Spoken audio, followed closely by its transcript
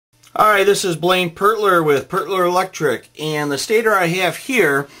Hi, this is Blaine Pertler with Pertler Electric, and the stator I have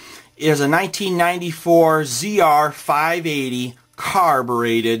here is a 1994 ZR580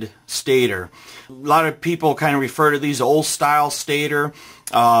 carbureted stator. A lot of people kind of refer to these old style stator.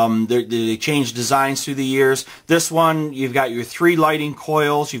 They changed designs through the years. This one, you've got your 3 lighting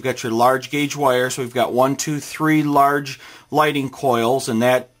coils, you've got your large gauge wire, so we've got 1, 2, 3 large lighting coils, and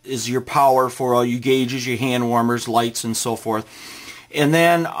that is your power for all your gauges, your hand warmers, lights, and so forth. And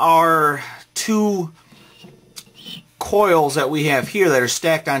then our 2 coils that we have here that are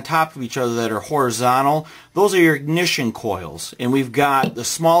stacked on top of each other that are horizontal, those are your ignition coils. And we've got the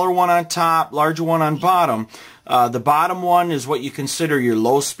smaller one on top, larger one on bottom. The bottom one is what you consider your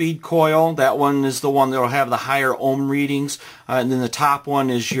low speed coil. That one is the one that will have the higher ohm readings. And then the top one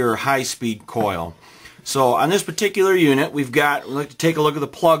is your high speed coil. So on this particular unit, we'd like to take a look at the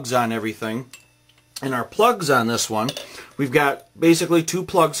plugs on everything. And our plugs on this one, we've got basically 2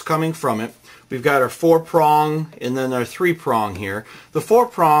 plugs coming from it. We've got our 4-prong and then our 3-prong here. The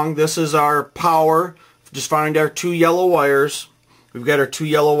 4-prong, this is our power. Just find our 2 yellow wires. We've got our 2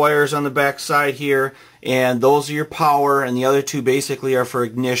 yellow wires on the back side here, and those are your power, and the other 2 basically are for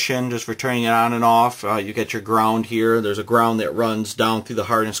ignition, just for turning it on and off. You get your ground here. There's a ground that runs down through the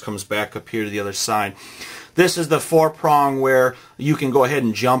harness, comes back up here to the other side. This is the 4-prong where you can go ahead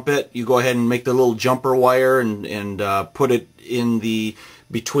and jump it. You go ahead and make the little jumper wire and put it in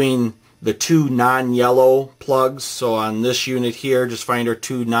between the 2 non-yellow plugs. So on this unit here, just find our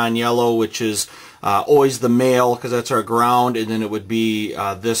 2 non-yellow, which is always the male because that's our ground, and then it would be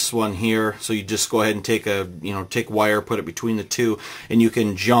this one here. So you just go ahead and take wire, put it between the 2, and you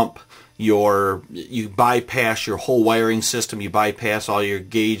can jump you bypass your whole wiring system. You bypass all your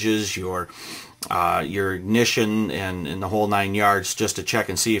gauges, your ignition, and the whole 9 yards, just to check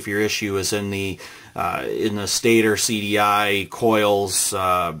and see if your issue is in the stator, CDI, coils,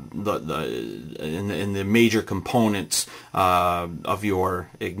 in the major components of your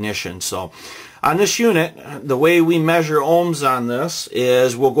ignition. So on this unit, the way we measure ohms on this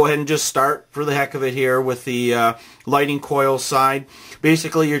is we'll go ahead and just start for the heck of it here with the lighting coil side.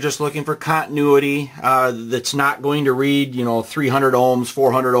 Basically, you're just looking for continuity that's not going to read, 300 ohms,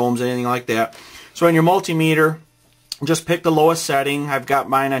 400 ohms, anything like that. So on your multimeter, just pick the lowest setting. I've got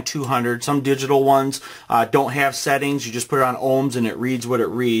mine on 200. Some digital ones don't have settings. You just put it on ohms and it reads what it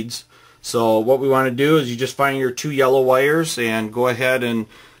reads. So what we want to do is you just find your 2 yellow wires and go ahead and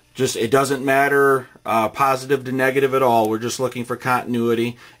it doesn't matter positive to negative at all. We're just looking for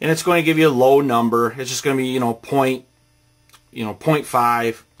continuity, and it's going to give you a low number. It's just going to be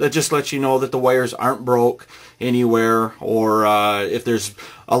 0.5. That just lets you know that the wires aren't broke anywhere, or if there's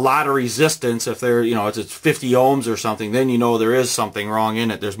a lot of resistance, if they're it's 50 ohms or something, then there is something wrong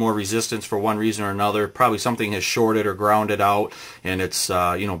in it. There's more resistance for one reason or another. Probably something has shorted or grounded out, and it's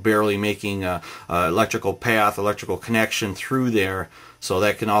barely making a electrical path, electrical connection through there. So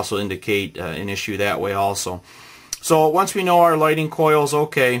that can also indicate an issue that way also. So once we know our lighting coil's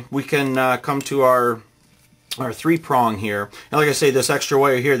okay, we can come to our 3-prong here. And like I say, this extra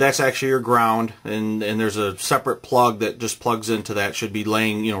wire here, that's actually your ground, and there's a separate plug that just plugs into that. Should be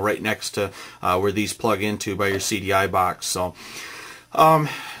laying right next to where these plug into by your CDI box. So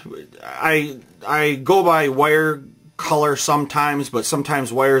I go by wire color sometimes, but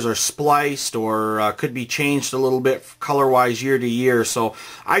sometimes wires are spliced or could be changed a little bit color-wise year to year. So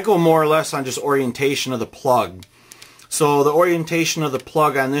I go more or less on just orientation of the plug. So the orientation of the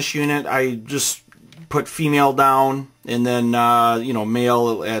plug on this unit, I just put female down, and then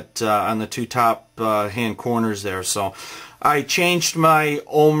male at on the 2 top hand corners there. So I changed my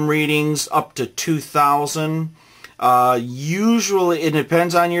ohm readings up to 2,000. Usually, it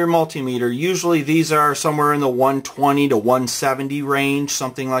depends on your multimeter. Usually these are somewhere in the 120 to 170 range,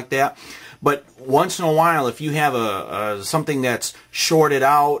 something like that. But once in a while, if you have something that's shorted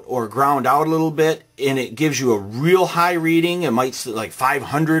out or ground out a little bit, and it gives you a real high reading, it might say like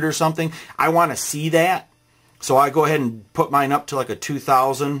 500 or something, I want to see that. So I go ahead and put mine up to like a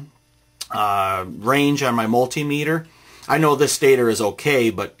 2,000 range on my multimeter. I know this stator is okay,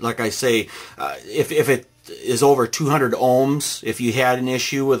 but like I say, if it is over 200 ohms, if you had an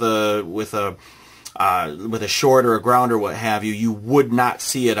issue with a short or a ground or what have you, you would not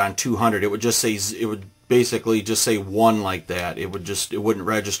see it on 200. It would just say, it would basically just say 1 like that. It wouldn't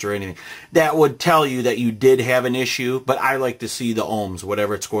register anything. That would tell you that you did have an issue, but I like to see the ohms,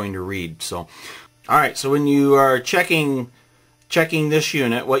 whatever it's going to read. So, all right. So when you are checking this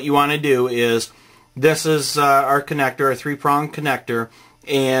unit, what you want to do is, this is our connector, our 3-prong connector,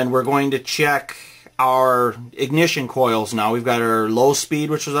 and we're going to check our ignition coils now. We've got our low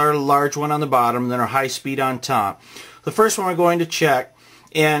speed, which is our large one on the bottom, and then our high speed on top. The first one we're going to check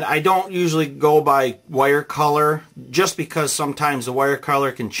And I don't usually go by wire color, just because sometimes the wire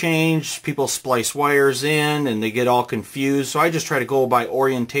color can change. People splice wires in and they get all confused. So I just try to go by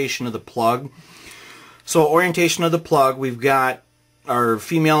orientation of the plug. So orientation of the plug, we've got our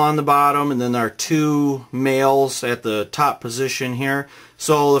female on the bottom and then our two males at the top position here.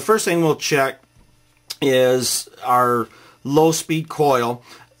 So the first thing we'll check is our low speed coil.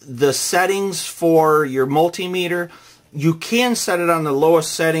 The settings for your multimeter, you can set it on the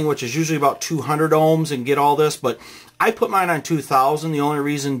lowest setting, which is usually about 200 ohms, and get all this, but I put mine on 2000. The only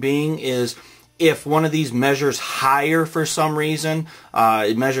reason being is if one of these measures higher for some reason,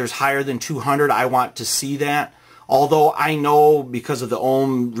 it measures higher than 200, I want to see that. Although I know because of the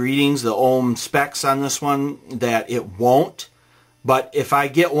ohm readings, the ohm specs on this one, that it won't. But if I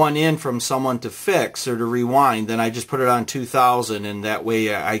get one in from someone to fix or to rewind, then I just put it on 2000, and that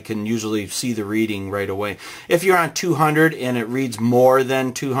way I can usually see the reading right away. If you're on 200 and it reads more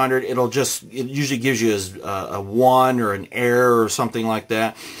than 200, it usually gives you a 1 or an error or something like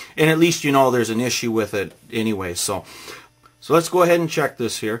that. And at least you know there's an issue with it anyway. So let's go ahead and check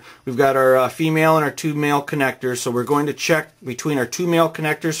this here. We've got our female and our two male connectors. So we're going to check between our two male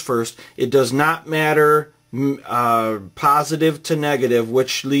connectors first. It does not matter positive to negative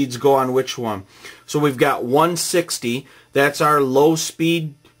which leads go on which one. So we've got 160, that's our low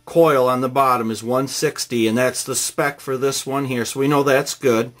speed coil on the bottom is 160, and that's the spec for this one here, so we know that's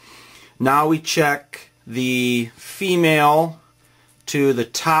good. Now we check the female to the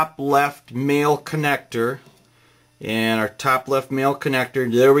top left male connector, and our top left male connector,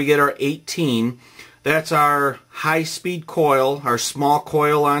 there we get our 18. That's our high speed coil, our small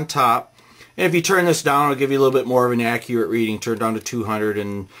coil on top. And if you turn this down, it'll give you a little bit more of an accurate reading. Turn down to 200,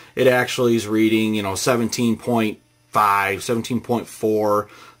 and it actually is reading, 17.5, 17.4.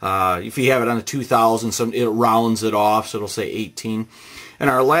 If you have it on a 2000, it rounds it off, so it'll say 18. And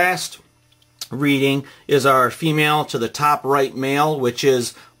our last reading is our female to the top right male, which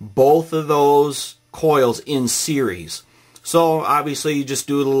is both of those coils in series. So obviously you just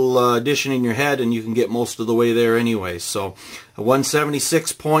do a little addition in your head and you can get most of the way there anyway. So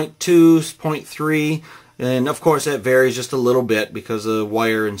 176.2, 0.3, and of course that varies just a little bit because of the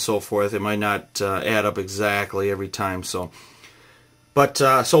wire and so forth. It might not add up exactly every time. So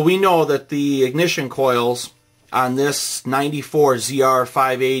we know that the ignition coils on this 94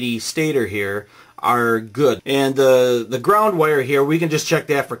 ZR580 stator here are good. And the ground wire here, we can just check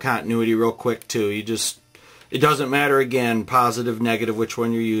that for continuity real quick too. It doesn't matter, again, positive, negative, which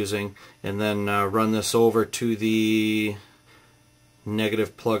one you're using, and then run this over to the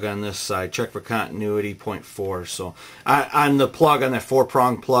negative plug on this side. Check for continuity, 0.4. So on the plug, on that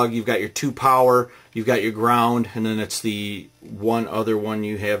 4-prong plug, you've got your 2 power, you've got your ground, and then it's the one other one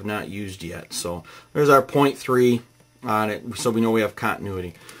you have not used yet. So there's our 0.3 on it, so we know we have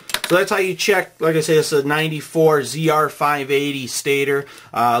continuity. So that's how you check. Like I say, it's a 94 ZR580 stator.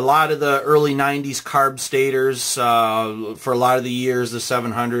 A lot of the early 90s carb stators, for a lot of the years, the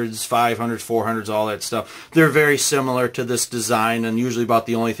 700s, 500s, 400s, all that stuff, they're very similar to this design, and usually about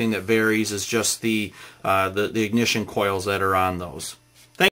the only thing that varies is just the ignition coils that are on those.